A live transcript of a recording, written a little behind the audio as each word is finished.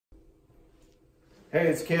Hey,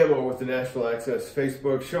 it's Camo with the Nashville Access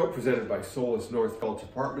Facebook show presented by Solis North Gulch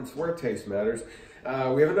Apartments, where taste matters.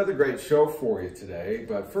 We have another great show for you today,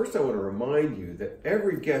 but first I want to remind you that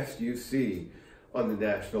every guest you see on the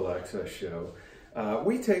Nashville Access Show,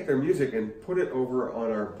 we take their music and put it over on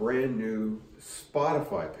our brand new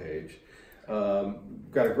Spotify page.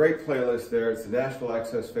 Got a great playlist there. It's the Nashville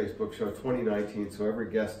Access Facebook Show 2019, so every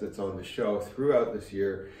guest that's on the show throughout this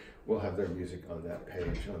year will have their music on that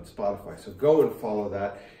page on Spotify. So go and follow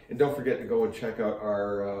that. And don't forget to go and check out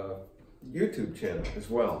our YouTube channel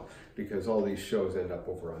as well, because all these shows end up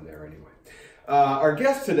over on there anyway. Our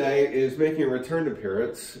guest today is making a return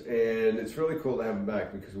appearance, and it's really cool to have him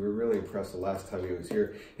back because we were really impressed the last time he was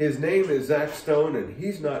here. His name is Zach Stone, and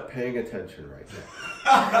he's not paying attention right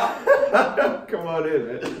now. Come on in,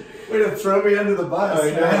 man. Way to throw me under the bus.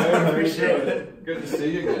 I know, I appreciate it. Good to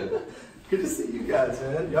see you again. Good to see you guys,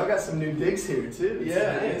 man. Y'all got some new digs here too.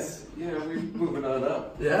 Yeah, nice. Yeah, we're moving on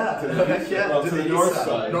up. Yeah, to the north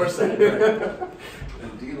side. North side. Right.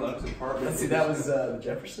 And deluxe apartment. Let's see, that was the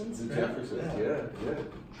Jeffersons. The Jeffersons, yeah,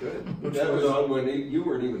 good. Which that was on when you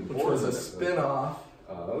weren't even born. Which was a spin-off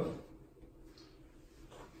of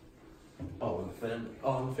All in the Family.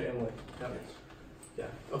 All in the Family. Yeah.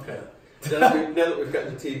 Okay. Now that we've got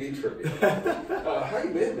the TV trivia. How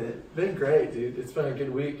you been, man? Been great, dude. It's been a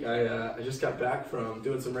good week. I just got back from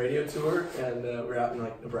doing some radio tour, and we're out in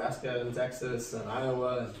like Nebraska and Texas and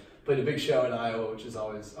Iowa, and played a big show in Iowa, which is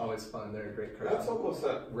always fun. They're a great crowd. That's almost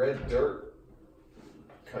that red dirt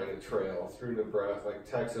kind of trail through Nebraska, like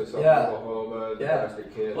Texas, Oklahoma, Nebraska,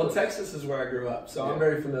 Kansas. Well, Texas is where I grew up, so I'm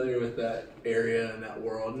very familiar with that area and that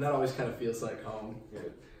world, and that always kind of feels like home. Yeah.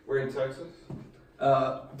 We're in Texas?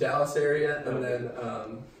 Dallas area, and then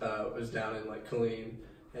was down in like Killeen,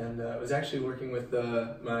 and was actually working with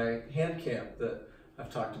my hand camp that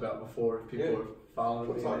I've talked about before. If people are following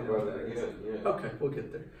me. We'll talk about it again. Yeah. Okay, we'll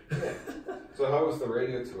get there. Yeah. So how was the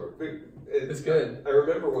radio tour? It's good. I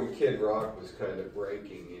remember when Kid Rock was kind of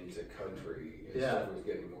breaking into country. His stuff was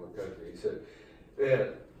getting more country. He said,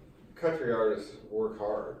 "Man, country artists work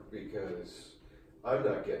hard because I'm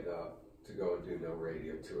not getting up to go and do no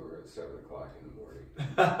radio tour at 7 o'clock in the morning."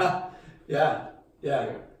 yeah,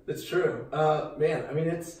 that's true. Man, I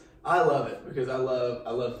mean, I love it because I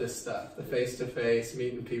love this stuff. The face-to-face,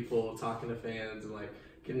 meeting people, talking to fans, and like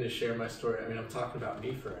getting to share my story. I mean, I'm talking about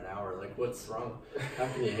me for an hour. Like, what's wrong? How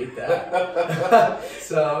can you hate that?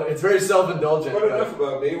 So it's very self-indulgent. But enough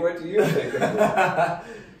about me. What do you think of it?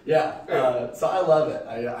 So I love it.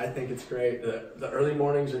 I think it's great. The early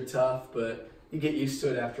mornings are tough, but you get used to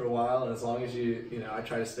it after a while, and as long as I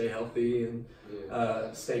try to stay healthy and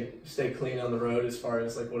stay clean on the road as far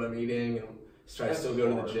as like what I'm eating, and try to still go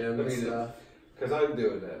to the gym and stuff. Because I'm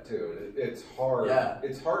doing that too, and it's hard. Yeah.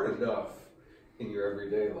 It's hard enough in your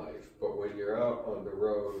everyday life, but when you're out on the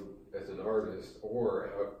road as an artist or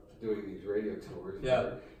out doing these radio tours,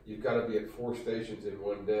 you've got to be at 4 stations in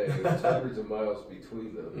one day. There's hundreds of miles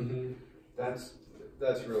between them. Mm-hmm.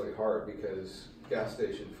 That's really hard because gas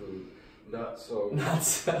station food. Not so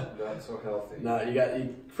healthy. No,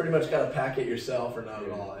 you pretty much got to pack it yourself or not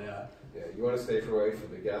at all. Yeah, you want to stay away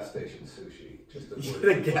from the gas station sushi. Just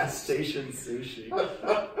the gas station sushi.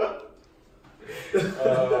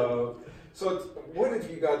 So what have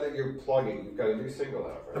you got that you're plugging? You've got a new single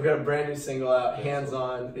out, right? I've got a brand new single out, Hands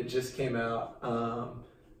On. It just came out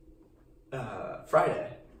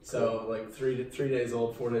Friday, so like 3 days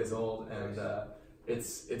old, 4 days old, and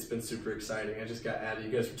it's been super exciting. I just got added.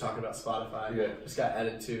 You guys were talking about Spotify. Yeah. Just got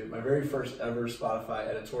added to my very first ever Spotify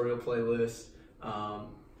editorial playlist.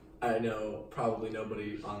 I know probably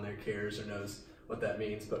nobody on there cares or knows what that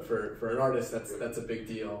means, but for an artist, that's a big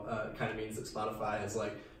deal. It kind of means that Spotify has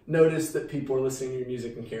like noticed that people are listening to your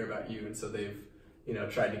music and care about you, and so they've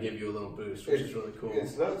tried to give you a little boost, which is really cool.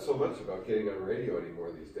 It's not so much about getting on radio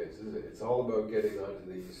anymore these days, is it? It's all about getting onto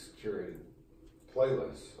these curated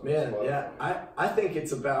playlists. Man, I think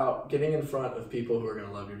it's about getting in front of people who are going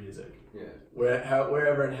to love your music. Yeah.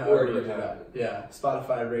 Wherever and however you do that. Yeah.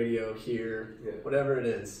 Spotify, radio, here, whatever it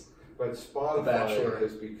is. But Spotify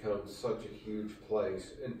has become such a huge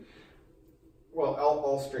place, and well,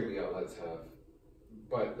 all streaming outlets have.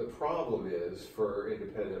 But the problem is for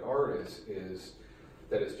independent artists is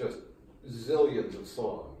that it's just zillions of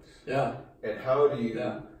songs. Yeah. And how do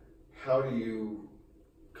you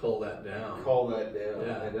cull that down?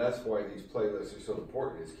 Yeah. And that's why these playlists are so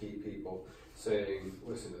important, is keep people saying,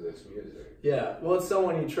 listen to this music. Yeah, well, it's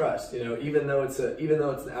someone you trust, even though it's an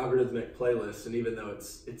algorithmic playlist, and even though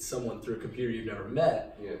it's someone through a computer you've never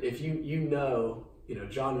met, if you know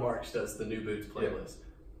John Marks does the New Boots playlist.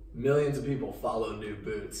 millions of people follow New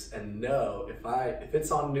Boots and know if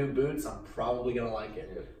it's on New Boots, I'm probably gonna like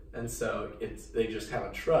it. Yeah. And so they just have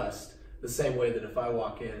a trust. The same way that if I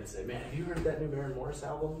walk in and say, "Man, have you heard that new Maren Morris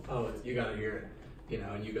album? Oh, you gotta hear it," you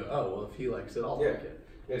know, and you go, "Oh, well, if he likes it, I'll like it."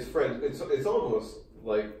 It's friends. It's almost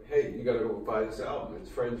like, hey, you gotta go buy this album. It's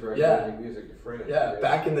friends recommending music to friends. Yeah,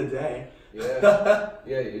 back in the day. Yeah,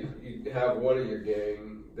 yeah. You have one of your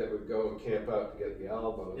gang that would go and camp out to get the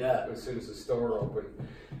album. Yeah. As soon as the store opened.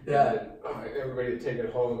 Yeah. And then, everybody would take it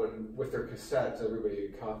home, and with their cassettes, everybody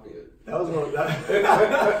would copy it. That was one of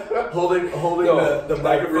that. holding the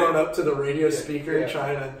microphone up to the radio speaker,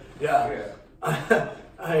 trying to. Yeah.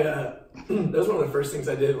 That was one of the first things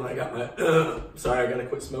I did when I got my. Sorry, I gotta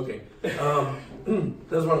quit smoking. That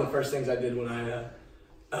was one of the first things I did when I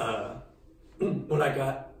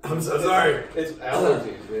got. I'm so sorry. It's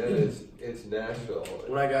allergies, man. It's Nashville.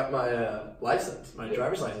 When I got my license, my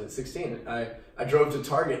driver's license at 16, I drove to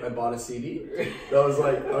Target and I bought a CD. I was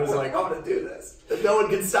like, I'm gonna do this. No one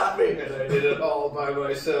can stop me. And I did it all by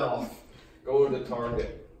myself. Going to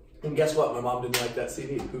Target. And guess what? My mom didn't like that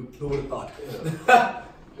CD. Who would have thought? Yeah.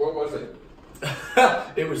 What was it?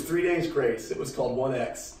 It was 3 Days Grace. It was called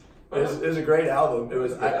 1X. It was a great album. It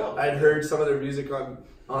was. I'd heard some of their music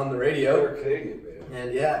on the radio. They were Canadian, man.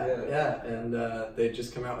 And yeah. And they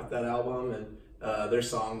just come out with that album, and their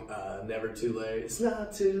song "Never Too Late." It's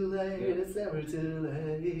not too late. It's never too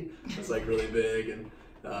late. It's like really big, and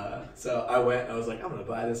so I went. And I was like, I'm gonna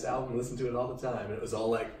buy this album and listen to it all the time. And it was all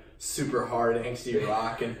like super hard, angsty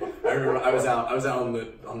rock. And I remember I was out on the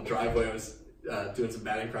driveway. I was doing some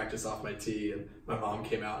batting practice off my tee, and my mom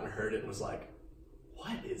came out and heard it and was like,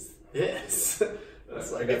 "What is this?"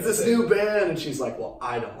 It's like, it's this new band, and she's like, "Well,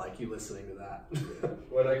 I don't like you listening to that."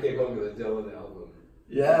 When I came home with the Dylan album,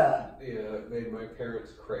 it made my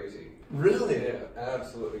parents crazy. Really? Yeah,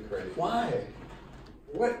 absolutely crazy. Why?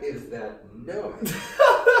 What is that note?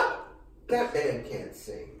 That band can't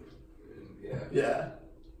sing. Yeah.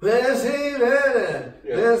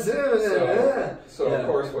 So of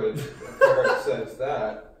course, when a parent says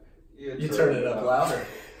that, you turn it up louder.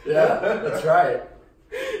 Yeah, that's right.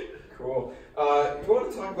 Cool. You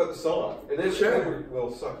want to talk about the song, and then sure,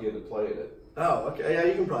 we'll suck you into playing it. Oh, okay. Yeah,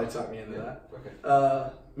 you can probably talk me into that. Okay.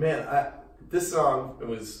 Man, this song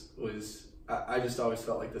was I just always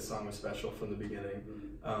felt like this song was special from the beginning.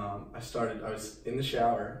 I was in the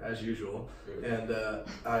shower as usual, and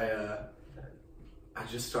I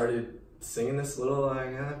just started singing this little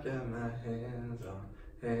like, I've got my hands on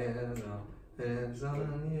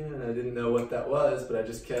you, and I didn't know what that was, but I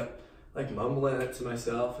just kept like mumbling it to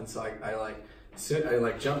myself, and so I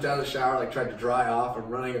jumped out of the shower, like tried to dry off. I'm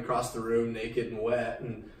running across the room naked and wet,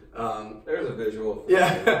 and there's a visual.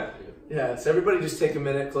 Yeah. So everybody, just take a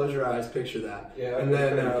minute, close your eyes, picture that. Yeah, and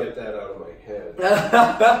then get that out of my head.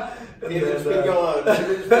 It's been gone.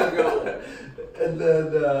 It's been gone. And then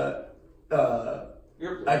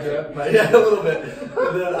I grabbed a little bit.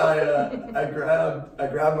 And then I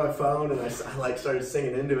grabbed my phone and I like started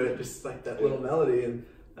singing into it, just like that little melody, and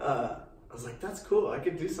I was like, that's cool. I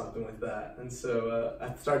could do something with that. And so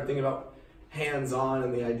I started thinking about hands-on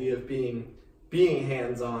and the idea of being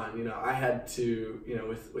hands-on. You know, I had to, you know,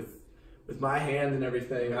 with my hand and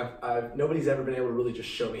everything, nobody's ever been able to really just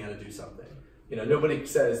show me how to do something. You know, nobody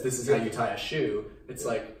says this is how you tie a shoe. It's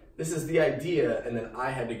like, this is the idea, and then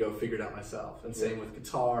I had to go figure it out myself. And same with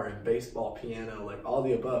guitar and baseball, piano, like all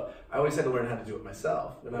the above. I always had to learn how to do it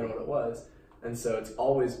myself, no matter what it was. And so it's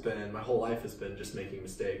always been, my whole life has been just making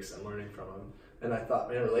mistakes and learning from them. And I thought,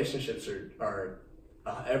 man, relationships are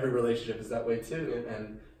every relationship is that way too.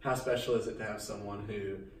 And how special is it to have someone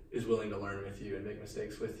who is willing to learn with you and make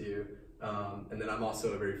mistakes with you. And then I'm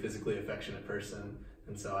also a very physically affectionate person.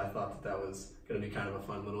 And so I thought that was going to be kind of a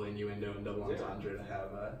fun little innuendo and double entendre to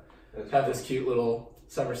have this cute little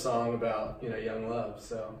summer song about, you know, young love.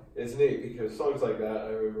 So it's neat because songs like that, I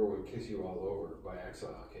remember when "Kiss You All Over" by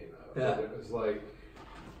Exile came out. Yeah. And it was like,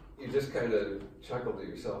 you just kind of chuckled to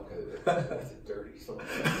yourself because it's a dirty song.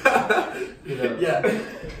 You know? Yeah.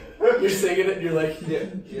 You're singing it and you're like, yeah,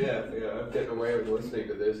 I'm getting away with listening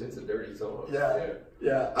to this. It's a dirty song.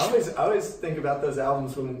 Yeah. I always think about those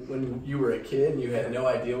albums when you were a kid and you had no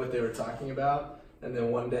idea what they were talking about. And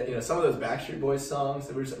then one day, you know, some of those Backstreet Boys songs,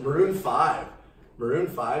 there was Maroon 5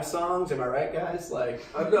 songs, am I right, guys? Like,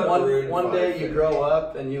 one day you grow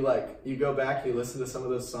up and you go back, you listen to some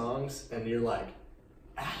of those songs, and you're like,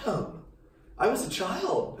 Adam, I was a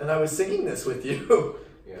child and I was singing this with you.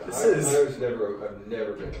 Yeah, I've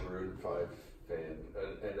never been a Maroon 5 fan,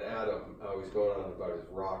 and Adam always going on about his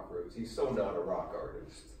rock roots. He's so not a rock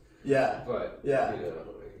artist. Yeah, but you know,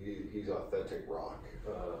 he's authentic rock,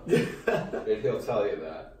 and he'll tell you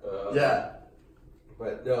that. Yeah.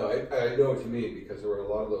 But no, I know what you mean, because there were a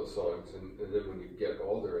lot of those songs, and then when you get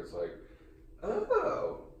older, it's like,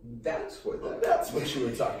 oh, that's what you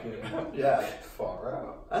were talking about. Yeah. Far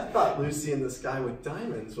out. I thought Lucy in the Sky with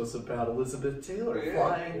Diamonds was about Elizabeth Taylor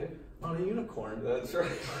flying on a unicorn. That's right.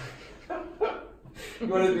 You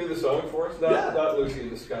want to do the song for us? Not Lucy in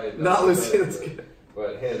the Sky. Not Lucy in the Sky.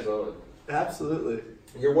 But hands on. Absolutely.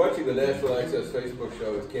 You're watching the Nashville Access Facebook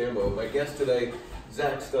show with Camo. My guest today,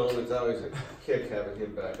 Zach Stone. It's always a kick having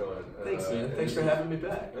him back on. Thanks, man. Thanks for having me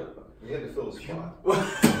back. You had to fill the spot.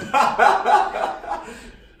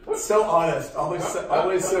 So honest. Always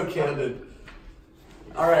so candid.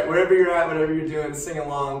 All right, wherever you're at, whatever you're doing, sing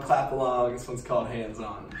along, clap along. This one's called Hands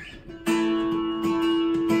On.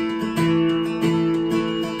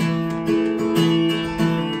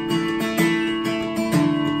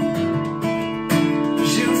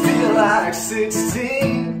 Like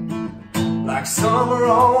 16, like summer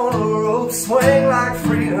on a rope swing, like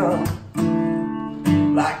freedom,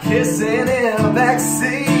 like kissing in a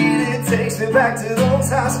backseat. It takes me back to those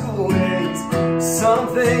high school days. Some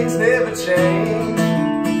things never change.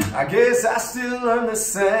 I guess I still learn the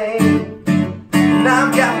same. And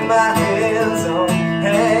I've got my hands on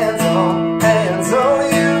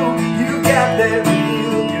you. You got that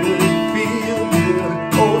real good, feel good,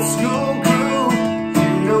 old school groove.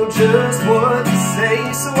 Just what to say,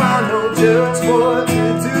 so I know just what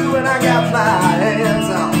to do. And I got my hands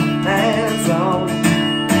on you.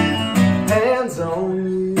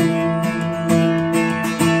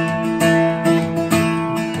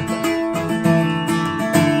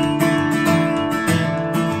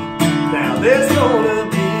 Now there's gonna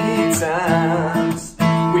be times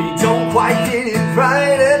we don't quite get it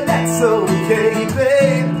right, and that's okay,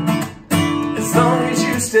 babe. As long as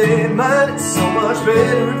you stay in mind, it's so much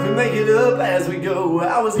better if we make it up as we go.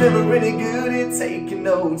 I was never really good at taking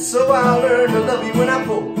notes, so I learned to love you when I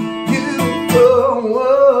pull you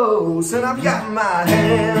close. And I've got my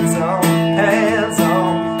hands on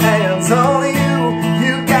you.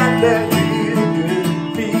 You got that real good,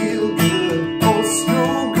 feel good, old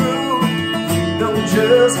school groove. You know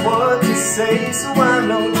just what to say, so I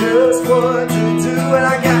know just what to do. And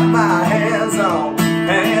I got my hands on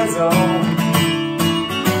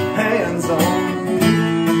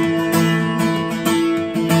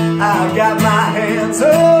I've got my hands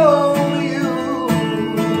on you.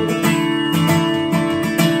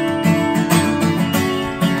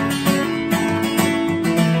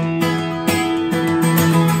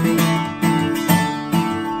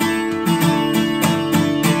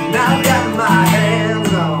 And I've got my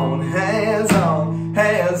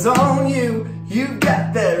hands on you. You've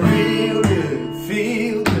got that real good,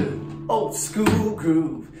 feel good, old school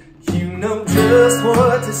groove. You know just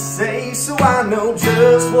what to say, so I know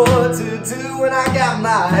just what to do. And I got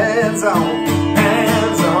my hands on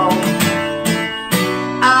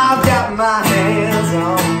I've got my hands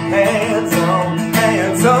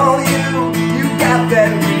on you. You got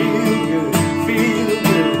that real good, feel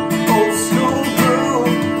good, old school groove.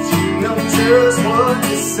 You know just what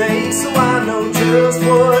to say, so I know just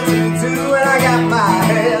what to do. And I got my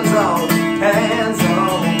hands on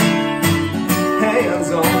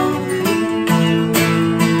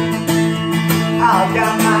I've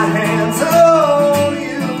got my hands on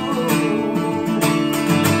you.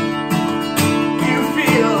 You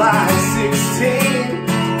feel like 16.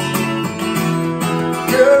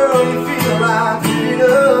 Girl, you feel like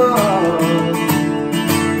freedom.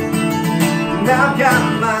 And I've got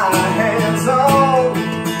my hands on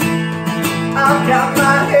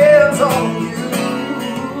you.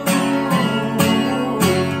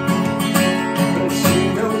 But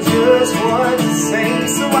you know just what to say,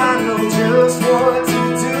 so I know just what to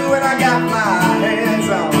do. And I got my hands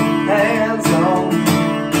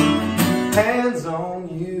on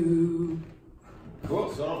you.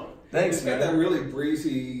 Cool song. Thanks, it's got man. that really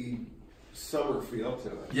breezy summer feel to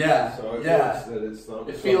it. Yeah, so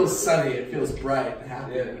it feels sunny, it feels bright and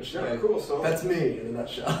happy. Yeah, cool song. That's me in a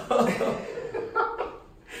nutshell.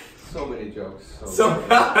 So many jokes. No,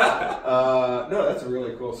 that's a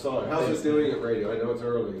really cool song. How's it doing at radio? I know it's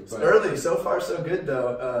early. It's early. So far, so good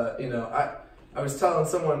though. I was telling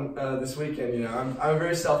someone this weekend. I'm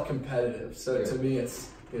very self-competitive. So to me, it's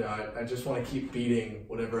I just want to keep beating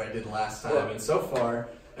whatever I did last time. And so far,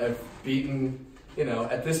 I've beaten.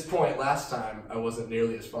 At this point last time, I wasn't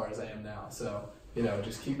nearly as far as I am now. So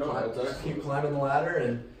just keep climbing the ladder,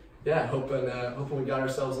 and hoping we got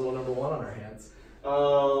ourselves a little number one on our hands.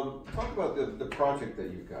 Talk about the project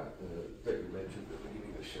that you got that you mentioned at the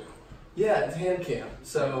beginning of the show. Yeah, it's hand cam.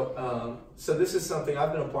 So, so this is something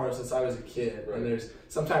I've been a part of since I was a kid. Right. And there's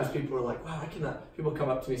sometimes people are like, "Wow, I cannot." People come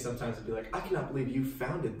up to me sometimes and be like, "I cannot believe you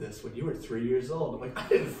founded this when you were 3 years old." I'm like, "I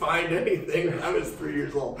didn't find anything when I was 3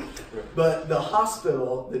 years old." Right. But the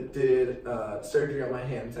hospital that did surgery on my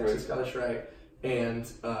hand, Texas Right. Scottish Rite,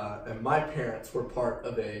 and my parents were part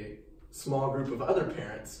of a small group of other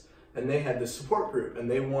parents, and they had this support group,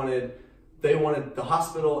 and they wanted the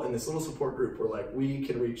hospital and this little support group were like, we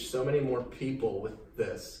can reach so many more people with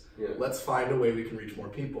this. Yeah. Let's find a way we can reach more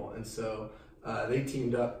people. And so they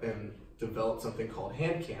teamed up and developed something called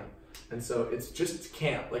Hand Camp. And so it's just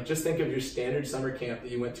camp. Like, just think of your standard summer camp that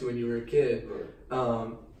you went to when you were a kid.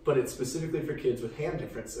 Right. But it's specifically for kids with hand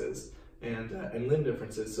differences and limb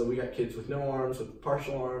differences. So we got kids with no arms, with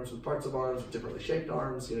partial arms, with parts of arms, with differently shaped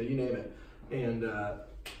arms, you know, you name it. And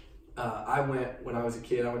I went when I was a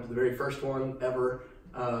kid. I went to the very first one ever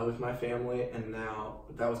with my family, and now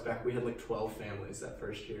that was back. We had like 12 families that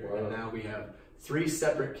first year, wow. and now we have 3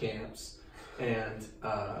 separate camps, and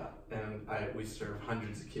we serve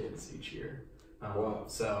hundreds of kids each year. Wow.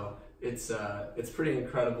 So it's pretty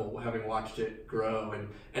incredible having watched it grow,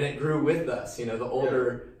 and it grew with us. You know, the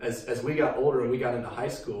older as we got older and we got into high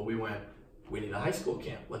school, we need a high school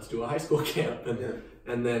camp. Let's do a high school camp.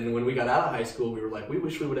 And then when we got out of high school, we were like, we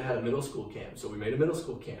wish we would have had a middle school camp. So we made a middle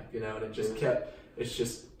school camp, you know, and it just it's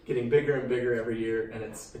just getting bigger and bigger every year. And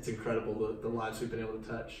it's incredible the lives we've been able to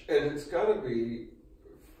touch. And it's got to be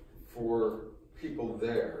for people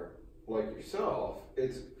there, like yourself,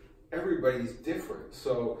 everybody's different.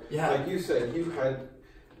 So like you said,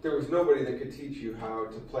 there was nobody that could teach you how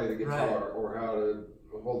to play the guitar or how to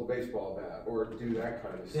hold a baseball bat or do that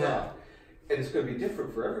kind of stuff. Yeah. And it's going to be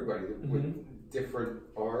different for everybody with different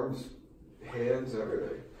arms, hands,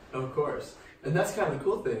 everything. Of course. And that's kind of the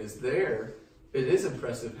cool thing is it is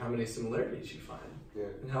impressive how many similarities you find. Yeah.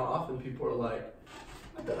 And how often people are like,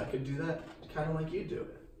 I bet I could do that kind of like you do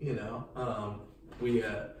it. You know, we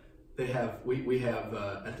have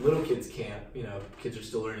at little kids camp, you know, kids are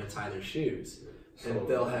still learning to tie their shoes. And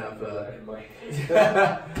they'll have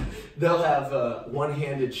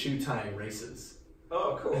one-handed shoe tying races.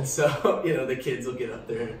 Oh, cool. And so, you know, the kids will get up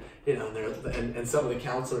there, you know, and some of the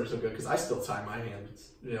counselors will go, because I still tie my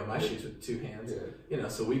hands, you know, my shoes with 2 hands, you know,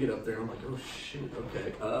 so we get up there and I'm like, oh shoot,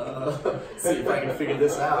 okay, see if I can figure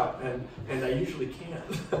this out, and I usually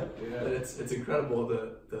can't. But it's incredible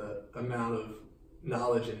the amount of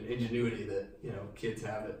knowledge and ingenuity that, you know, kids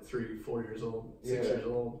have at 3, 4 years old, 6 years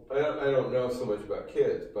old. I don't know so much about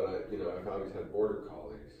kids, but I've always had border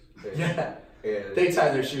collies. And they tie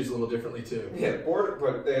their shoes a little differently too. Yeah,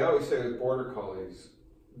 but they always say with border collies,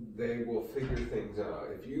 they will figure things out.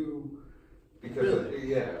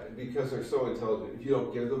 Because they're so intelligent. If you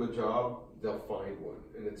don't give them a job, they'll find one,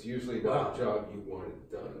 and it's usually not a job you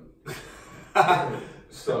wanted done.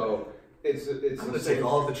 So it's I'm gonna take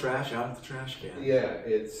all of the trash out of the trash can. Yeah,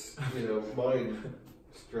 it's mine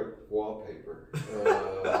strip wallpaper.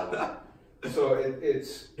 So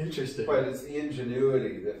it's interesting, but it's the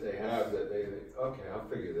ingenuity that they have that they think, okay, I'll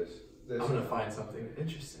figure this I'm gonna find something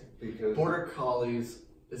interesting. Because border collies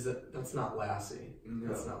that's not Lassie. No,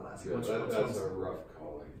 that's not Lassie. No, that's a rough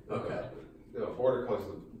collie. Okay. Border collies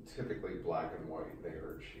are typically black and white. They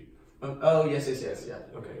herd sheep. Oh yes, yeah.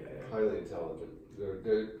 Okay, yeah. Highly intelligent.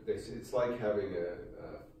 It's like having a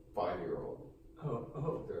 5-year-old.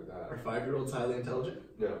 Oh. They're that. Are 5-year-olds highly intelligent?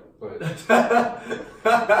 No, but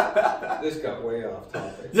this got way off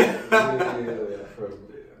topic.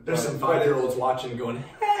 There's some 5-year-olds watching going,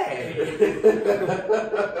 hey!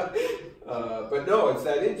 But no, it's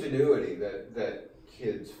that ingenuity that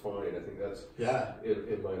kids find. I think that's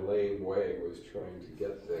in my lame way was trying to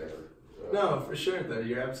get there. No, for sure though.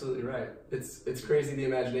 You're absolutely right. It's crazy the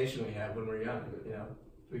imagination we have when we're young. You know,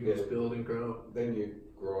 we can just build and grow. Then you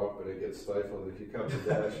grow up and it gets stifled. If you come to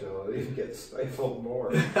Nashville, it gets stifled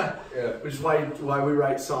more. Which is why we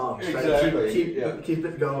write songs. Exactly. Try to keep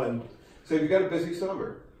it going. So you've got a busy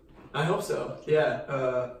summer. I hope so. Yeah.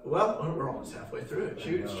 Well, we're almost halfway through it.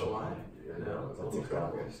 Shoot, it's July. It's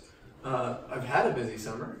incredible. August. I've had a busy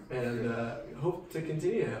summer and hope to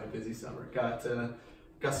continue to have a busy summer.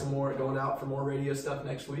 Got some more going out for more radio stuff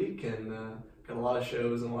next week, and got a lot of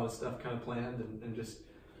shows and a lot of stuff kind of planned, and just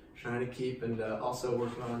trying to keep and also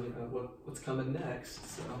working on what's coming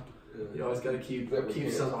next. So you always got to keep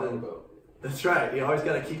something. That's right. You always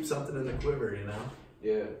got to keep something in the quiver, you know.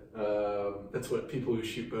 Yeah. That's what people who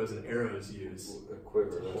shoot bows and arrows use. A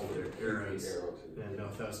quiver. To hold their arrows. I don't know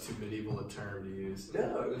if that was too medieval a term to use.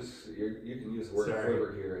 No, it was. You can use the word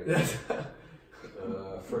quiver here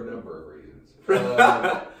for a number of reasons.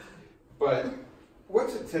 But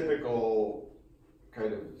what's a typical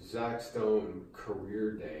kind of Zach Stone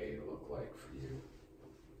career day look like for you?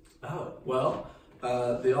 Oh, well,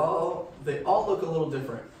 they all look a little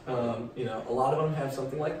different. You know, a lot of them have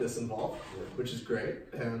something like this involved, which is great.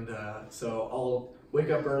 And so I'll wake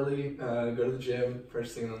up early, go to the gym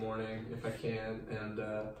first thing in the morning if I can,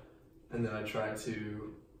 and then I try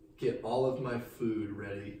to get all of my food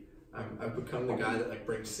ready. I've become the guy that like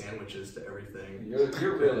brings sandwiches to everything.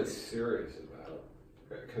 You're really serious about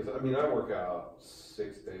it, because I mean I work out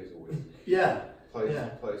 6 days a week. Yeah. Play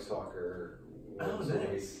soccer. Oh,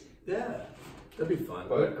 nice. Yeah, that'd be fun.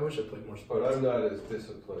 But I wish I played more sports. But I'm not as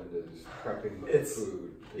disciplined as prepping my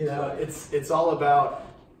food. You know, it's all about,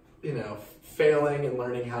 you know, failing and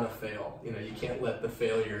learning how to fail. You know, you can't let the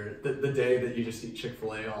failure, the day that you just eat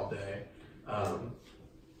Chick-fil-A all day.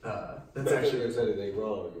 That's actually. There's anything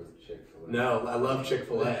wrong with Chick-fil-A. No, I love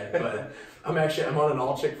Chick-fil-A, but I'm on an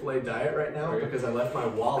all Chick-fil-A diet right now because I left my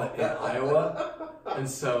wallet in Iowa, and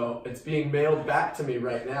so it's being mailed back to me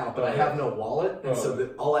right now. But I have no wallet, and so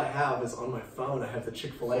all I have is on my phone. I have the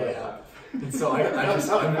Chick-fil-A app, and so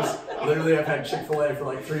I'm just literally I've had Chick-fil-A for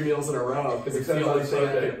like 3 meals in a row because it's the only thing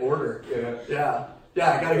I can order. Yeah.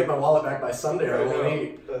 I gotta get my wallet back by Sunday or I won't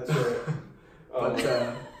eat. That's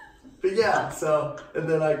right. But yeah, so, and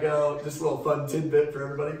then I go, just a little fun tidbit for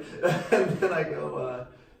everybody, and then I go,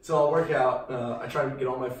 so I'll work out, I try to get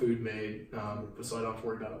all my food made, so I don't have to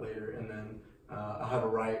worry about it later, and then I'll have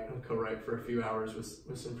I'll co-write for a few hours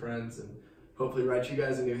with some friends, and hopefully write you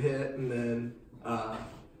guys a new hit, and then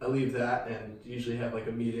I leave that, and usually have like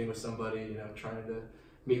a meeting with somebody, you know, trying to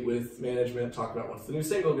meet with management, talk about what's the new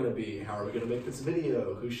single going to be, how are we going to make this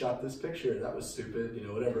video, who shot this picture, that was stupid, you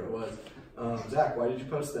know, whatever it was. Zach, why did you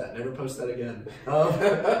post that? Never post that again.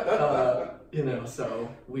 You know, so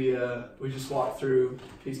we just walk through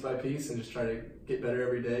piece by piece and just try to get better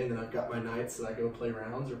every day. And then I've got my nights that I go play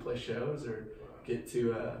rounds or play shows or get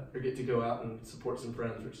to go out and support some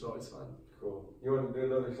friends, which is always fun. Cool. You want to do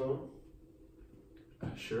another song?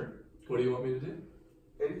 Sure. What do you want me to do?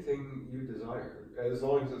 Anything you desire, as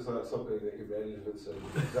long as it's not something that your management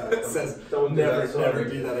says. Don't never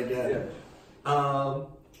do that again. Yeah.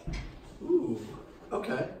 Ooh.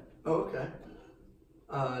 Okay. Oh, okay.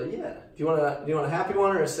 Yeah. Do you want a happy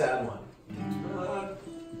one or a sad one?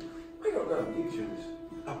 I don't know. You choose.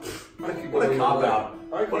 What a cop out.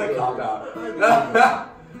 What a cop out.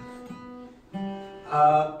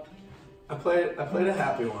 I played a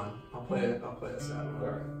happy one. I'll play a sad one. All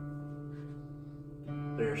right.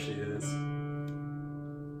 There she is.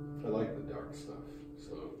 I like the dark stuff,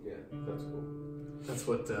 so yeah, that's cool. That's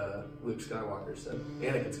what Luke Skywalker said.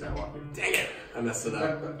 Anakin Skywalker. Dang it! I messed it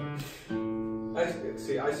up.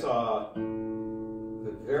 I saw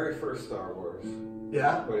the very first Star Wars.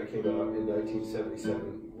 Yeah? When it came out in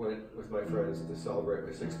 1977, went with my friends to celebrate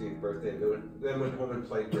my 16th birthday, then went home and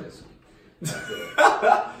played Risk.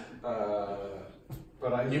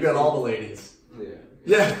 But you got all the ladies. Yeah.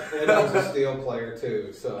 Yeah. And I was a steel player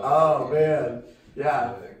too, so. Oh man.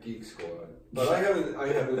 Yeah. Geek Squad. But I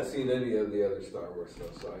haven't seen any of the other Star Wars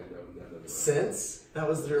stuff, so I know none of it. Since that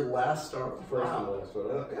was their last Star Wars. First and last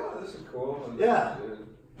one. I thought, this is cool. And yeah.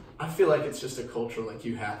 I feel like it's just a culture like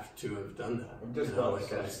you have to have done that. I'm just not a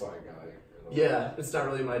sci-fi guy. Yeah, it's not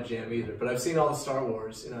really my jam either. But I've seen all the Star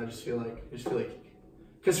Wars, you know. I just feel like,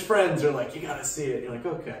 because friends are like, you gotta see it. You're like,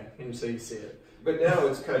 okay, and so you see it. But now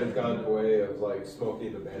it's kind of gone the way of like Smokey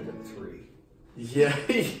and the Bandit 3. Yeah,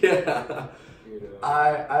 yeah. You know.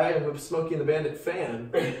 I am a Smokey and the Bandit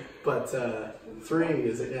fan, but 3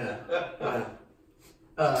 is it? Yeah.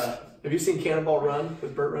 Have you seen Cannonball Run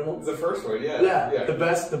with Burt Reynolds? The first one, yeah. Yeah. The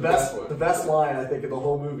best line I think in the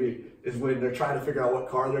whole movie is when they're trying to figure out what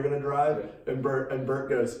car they're gonna drive, and Burt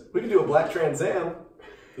goes, "We can do a black Trans Am."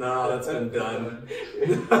 No, that's been done.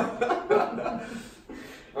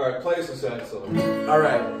 All right, play us a sad song. All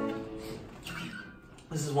right.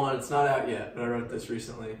 This is one, it's not out yet, but I wrote this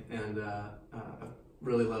recently, and I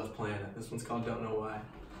really love playing it. This one's called Don't Know Why.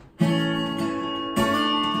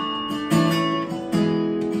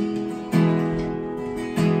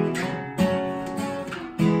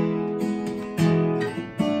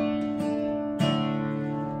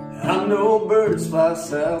 I know birds fly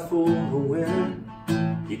south for the winter.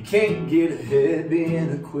 You can't get ahead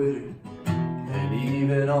being a quitter. And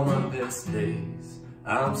even on my best days,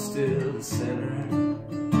 I'm still a sinner.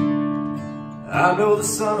 I know the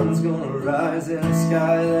sun's gonna rise in a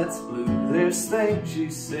sky that's blue. There's things you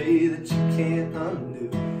say that you can't undo.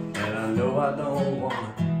 And I know I don't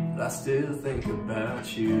wanna, but I still think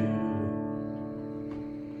about you.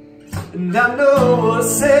 And I know what I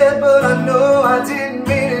said, but I know I didn't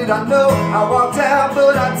mean it. I know I walked out,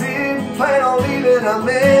 but I didn't plan on leaving. I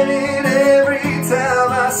meant it every time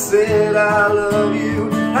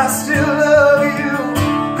I still love you.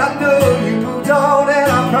 I know you moved on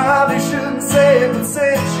and I probably shouldn't say it, but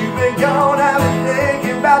since you've been gone, I've been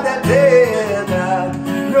thinking about that day. And I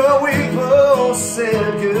know we both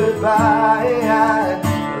said goodbye,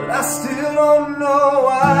 but I still don't know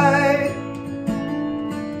why.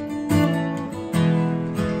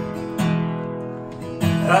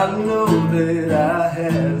 I know that I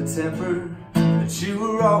had a temper, that you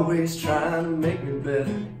were always trying to make me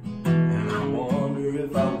better. And I wonder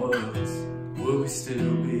if I was, would we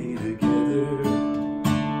still be together?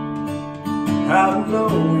 I know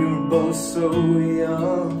we were both so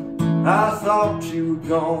young, I thought you were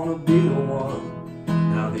gonna be the one.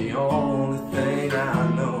 Now the only thing I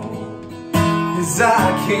know is I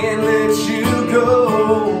can't let you go.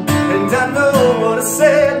 And I know what I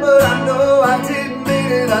said, but I know I didn't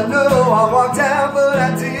mean it. I know I walked out, but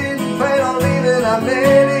I didn't plan on leaving. I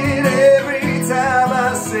meant it every time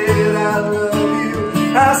I said I love you.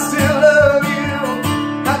 I still love you.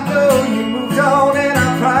 I know you moved on and I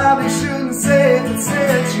probably shouldn't say it, but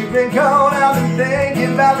since you've been gone, I've been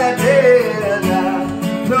thinking about that day. And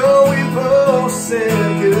I know we both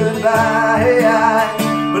said goodbye,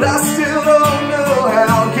 but I still don't know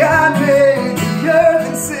how God made the earth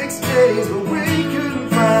in 6 days, but we couldn't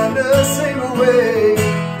find a single way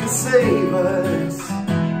to save us.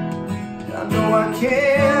 I know I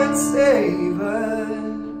can't save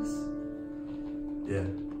us. Yeah,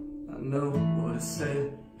 I know what I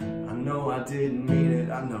said, I know I didn't mean it.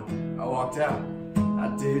 I know I walked out, I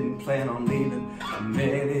didn't plan on leaving. I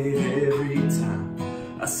meant it every time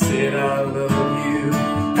I said I love you.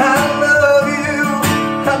 I love you.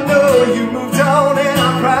 I know you moved on and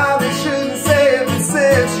I probably shouldn't say it, but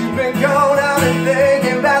since you've been gone, I've been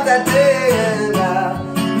thinking about that day. And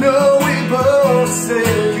I know we both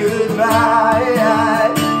said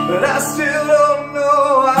goodbye, but I still don't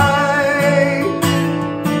know why.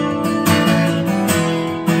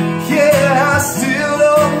 Yeah, I still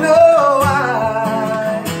don't know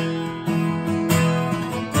why.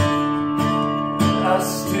 I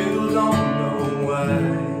still don't know why.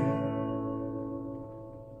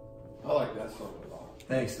 I like that song a lot.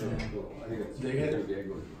 Thanks, man. Cool. I think it's Dig it? a big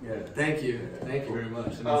one. Yeah, thank you. Thank you very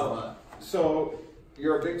much. It means a lot. So,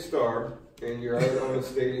 you're a big star, and you're out on a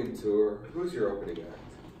stadium tour. Who's your opening act?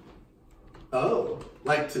 Oh,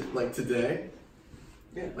 like today?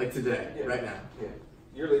 Yeah. Like today, Yeah. right now. Yeah.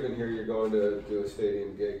 You're leaving here, you're going to do a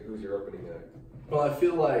stadium gig. Who's your opening act? Well, I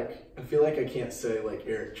feel like I can't say like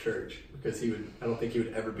Eric Church, because I don't think he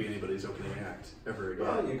would ever be anybody's opening act ever again.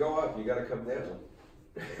 Well, you go up, you got to come down.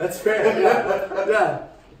 That's fair. Yeah.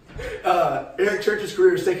 Eric Church's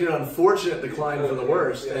career is taking an unfortunate decline for the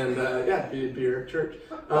worst, and yeah, he'd be Eric Church.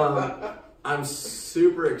 I'm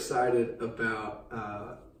super excited about.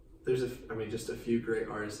 There's just a few great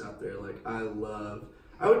artists out there. Like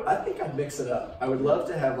I think I'd mix it up. I would love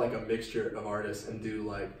to have like a mixture of artists and do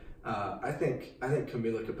like. I think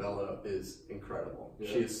Camila Cabello is incredible. Yeah.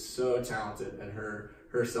 She is so talented, and her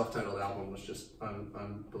self-titled album was just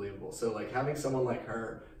unbelievable. So like having someone like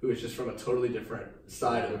her who is just from a totally different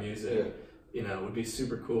side of music, you know, would be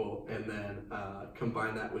super cool. And then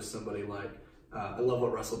combine that with somebody like I love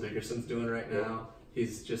what Russell Dickerson's doing right now.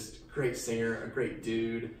 He's just a great singer, a great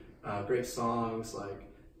dude, great songs, like.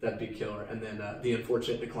 That'd be killer. And then The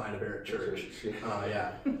Unfortunate Decline of Eric Church.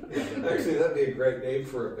 Yeah. Actually, that'd be a great name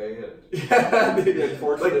for a band. Yeah. That'd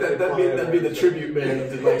be the tribute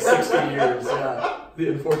band in like 60 years. Yeah. The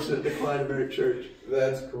Unfortunate Decline of Eric Church.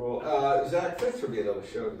 That's cool. Zach, thanks for being on the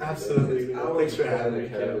show today. Absolutely. Thanks for having me.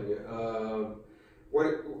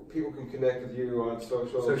 What people can connect with you on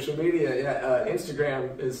social media? Yeah.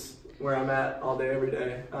 Instagram is where I'm at all day, every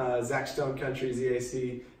day. Zach Stone Country,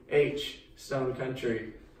 ZACH Stone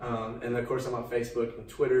Country. And of course I'm on Facebook and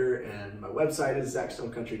Twitter, and my website is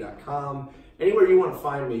ZachStoneCountry.com. Anywhere you want to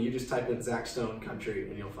find me, you just type in Zach Stone Country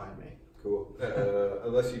and you'll find me. Cool.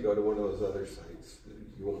 Unless you go to one of those other sites,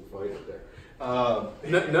 you won't find it there.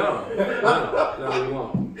 No, you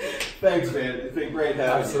won't. Thanks, man. It's been great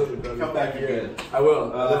having Absolutely, you. brother. Come back again. I will.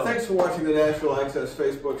 Thanks for watching the Nashville Access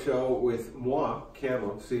Facebook show with moi,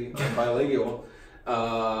 Camo, see, I'm bilingual.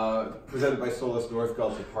 Presented by Solis North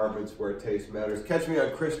Gulch Apartments, where taste matters. Catch me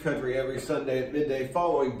on Chris Country every Sunday at midday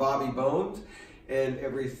following Bobby Bones, and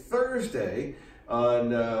every Thursday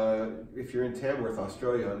on, if you're in Tamworth,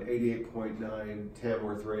 Australia, on 88.9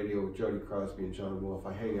 Tamworth Radio with Jody Crosby and John Wolfe.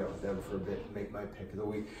 I hang out with them for a bit and make my pick of the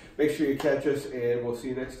week. Make sure you catch us, and we'll see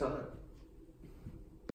you next time.